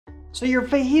So your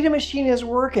fajita machine is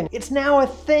working. It's now a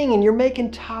thing and you're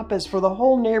making tapas for the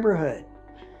whole neighborhood.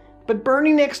 But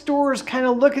Bernie next door is kind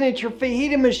of looking at your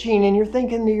fajita machine and you're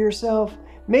thinking to yourself,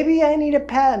 maybe I need a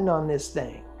patent on this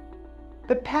thing.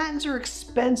 But patents are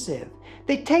expensive.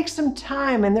 They take some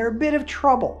time and they're a bit of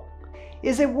trouble.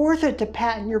 Is it worth it to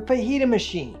patent your fajita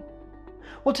machine?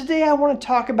 Well, today I want to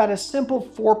talk about a simple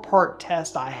 4-part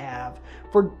test I have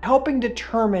for helping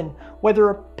determine whether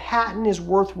a patent is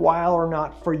worthwhile or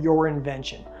not for your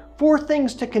invention. 4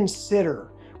 things to consider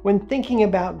when thinking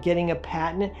about getting a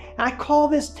patent, and I call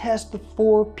this test the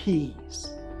 4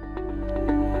 Ps.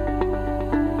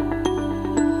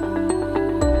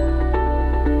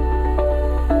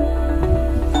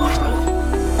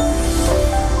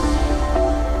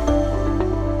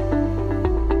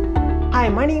 Hi,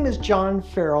 my name is Carr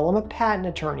Ferrell. I'm a patent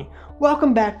attorney.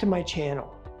 Welcome back to my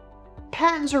channel.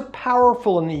 Patents are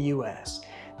powerful in the US.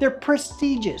 They're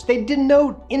prestigious. They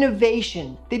denote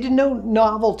innovation. They denote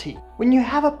novelty. When you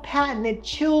have a patent, it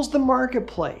chills the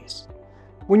marketplace.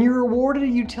 When you're awarded a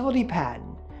utility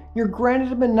patent, you're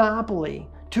granted a monopoly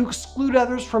to exclude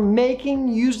others from making,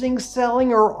 using,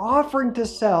 selling, or offering to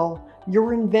sell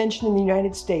your invention in the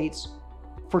United States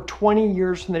for 20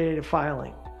 years from the date of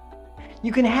filing.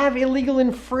 You can have illegal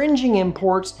infringing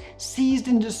imports seized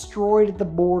and destroyed at the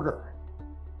border.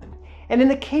 And in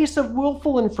the case of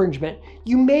willful infringement,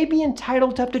 you may be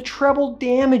entitled to up to treble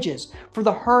damages for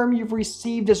the harm you've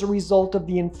received as a result of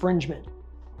the infringement.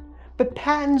 But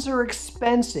patents are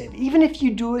expensive. Even if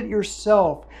you do it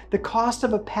yourself, the cost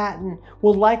of a patent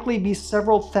will likely be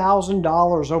several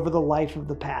 $1,000s over the life of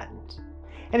the patent.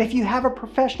 And if you have a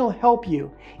professional help you,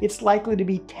 it's likely to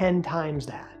be 10 times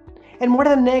that. And one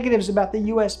of the negatives about the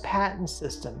US patent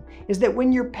system is that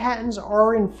when your patents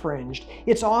are infringed,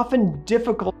 it's often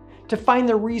difficult to find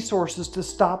the resources to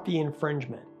stop the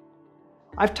infringement.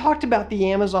 I've talked about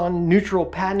the Amazon Neutral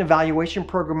Patent Evaluation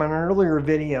Program in an earlier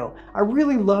video. I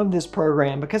really love this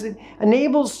program because it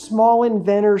enables small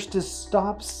inventors to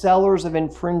stop sellers of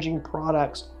infringing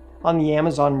products on the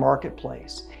Amazon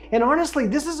marketplace. And honestly,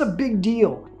 this is a big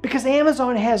deal because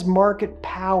Amazon has market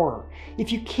power.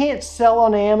 If you can't sell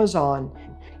on Amazon,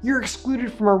 you're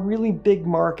excluded from a really big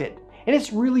market. And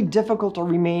it's really difficult to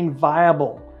remain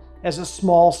viable as a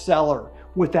small seller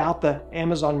without the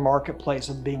Amazon marketplace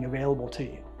of being available to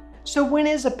you. So when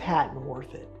is a patent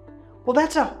worth it? Well,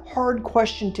 that's a hard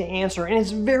question to answer, and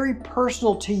it's very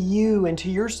personal to you and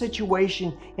to your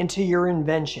situation and to your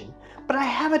invention. But I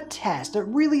have a test, a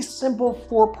really simple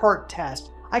 4-part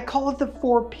test. I call it the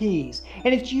 4 Ps,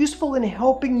 and it's useful in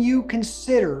helping you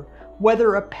consider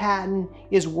whether a patent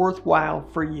is worthwhile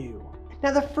for you.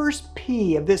 Now, the first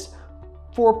P of this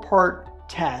 4-part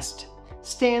test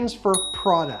stands for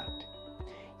product.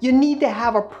 You need to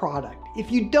have a product.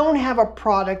 If you don't have a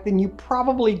product, then you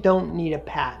probably don't need a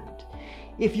patent.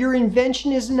 If your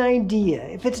invention is an idea,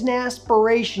 if it's an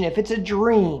aspiration, if it's a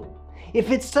dream,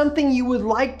 if it's something you would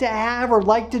like to have or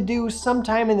like to do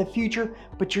sometime in the future,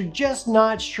 but you're just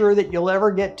not sure that you'll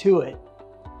ever get to it,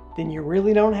 then you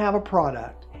really don't have a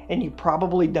product and you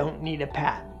probably don't need a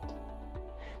patent.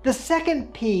 The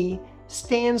second P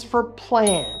stands for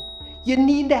plan. You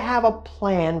need to have a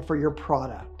plan for your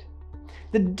product.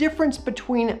 The difference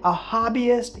between a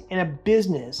hobbyist and a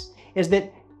business is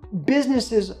that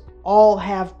businesses all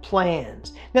have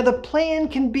plans. Now, the plan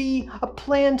can be a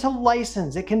plan to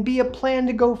license. It can be a plan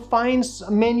to go find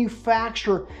a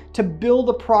manufacturer to build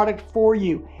a product for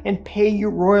you and pay you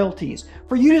royalties.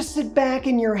 For you to sit back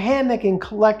in your hammock and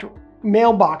collect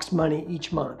mailbox money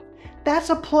each month. That's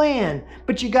a plan,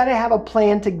 but you got to have a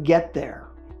plan to get there.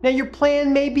 Now, your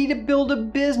plan may be to build a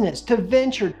business, to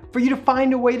venture, for you to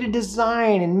find a way to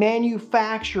design and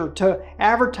manufacture, to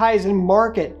advertise and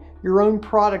market your own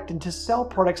product and to sell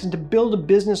products and to build a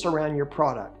business around your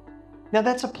product. Now,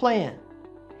 that's a plan.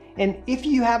 And if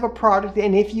you have a product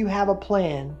and if you have a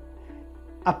plan,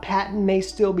 a patent may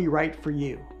still be right for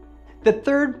you. The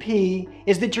third P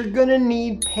is that you're going to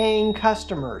need paying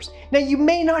customers. Now, you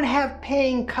may not have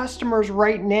paying customers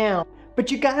right now, but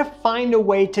you got to find a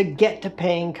way to get to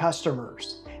paying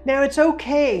customers. Now, it's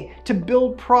okay to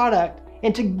build product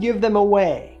and to give them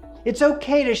away. It's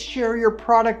okay to share your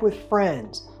product with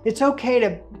friends. It's okay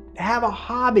to have a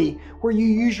hobby where you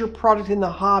use your product in the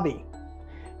hobby.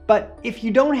 But if you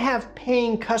don't have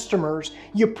paying customers,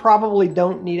 you probably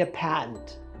don't need a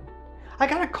patent. I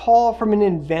got a call from an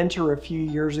inventor a few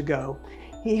years ago.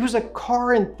 He was a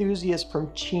car enthusiast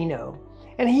from Chino,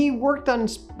 and he worked on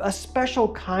a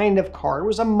special kind of car. It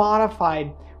was a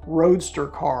modified roadster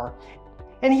car.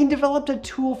 And he developed a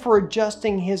tool for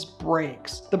adjusting his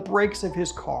brakes, the brakes of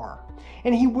his car.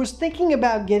 And he was thinking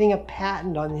about getting a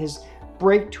patent on his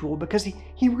brake tool because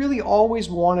he really always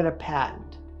wanted a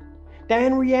patent. Now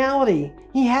in reality,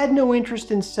 he had no interest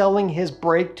in selling his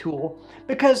brake tool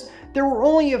because there were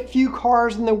only a few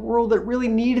cars in the world that really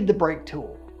needed the brake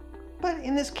tool. But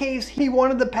in this case, he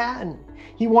wanted the patent.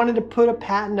 He wanted to put a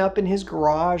patent up in his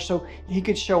garage so he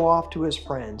could show off to his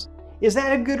friends. Is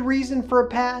that a good reason for a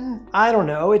patent? I don't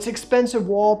know. It's expensive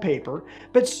wallpaper,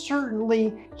 but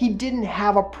certainly he didn't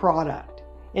have a product.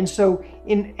 And so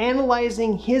in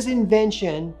analyzing his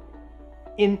invention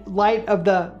in light of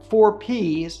the 4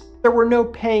 Ps, there were no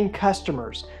paying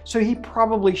customers, so he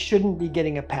probably shouldn't be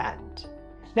getting a patent.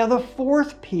 Now the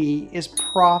 4th P is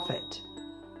profit.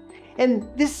 And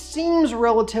this seems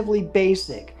relatively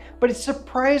basic, but it's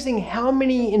surprising how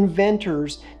many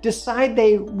inventors decide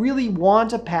they really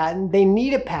want a patent, they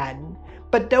need a patent,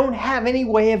 but don't have any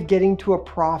way of getting to a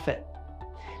profit.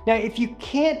 Now, if you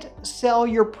can't sell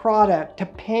your product to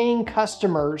paying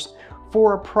customers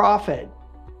for a profit,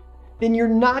 then you're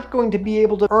not going to be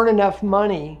able to earn enough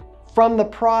money from the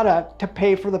product to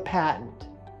pay for the patent.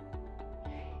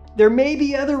 There may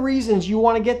be other reasons you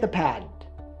want to get the patent,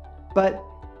 but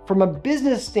from a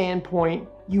business standpoint,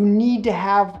 you need to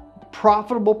have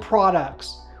profitable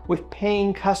products with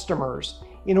paying customers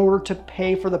in order to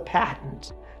pay for the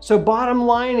patent. So bottom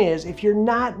line is, if you're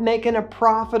not making a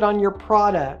profit on your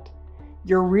product,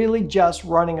 you're really just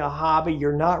running a hobby,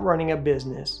 you're not running a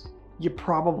business. You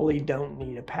probably don't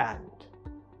need a patent.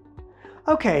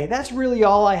 Okay, that's really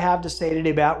all I have to say today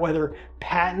about whether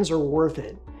patents are worth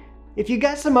it. If you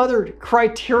got some other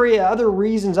criteria, other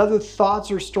reasons, other thoughts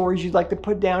or stories you'd like to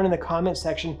put down in the comment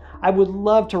section, I would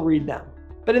love to read them.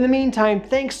 But in the meantime,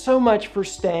 thanks so much for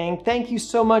staying. Thank you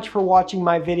so much for watching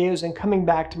my videos and coming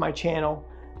back to my channel.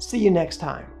 See you next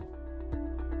time.